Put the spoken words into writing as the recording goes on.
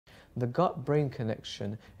The gut-brain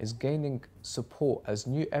connection is gaining support as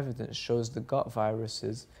new evidence shows the gut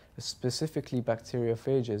viruses, specifically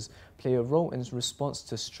bacteriophages, play a role in response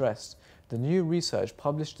to stress. The new research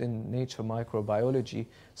published in Nature Microbiology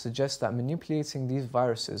suggests that manipulating these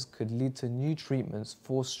viruses could lead to new treatments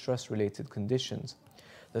for stress-related conditions.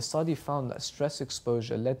 The study found that stress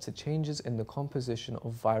exposure led to changes in the composition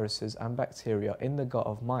of viruses and bacteria in the gut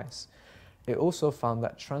of mice. It also found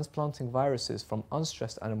that transplanting viruses from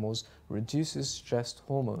unstressed animals reduces stress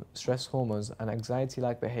hormones and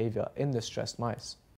anxiety-like behaviour in the stressed mice.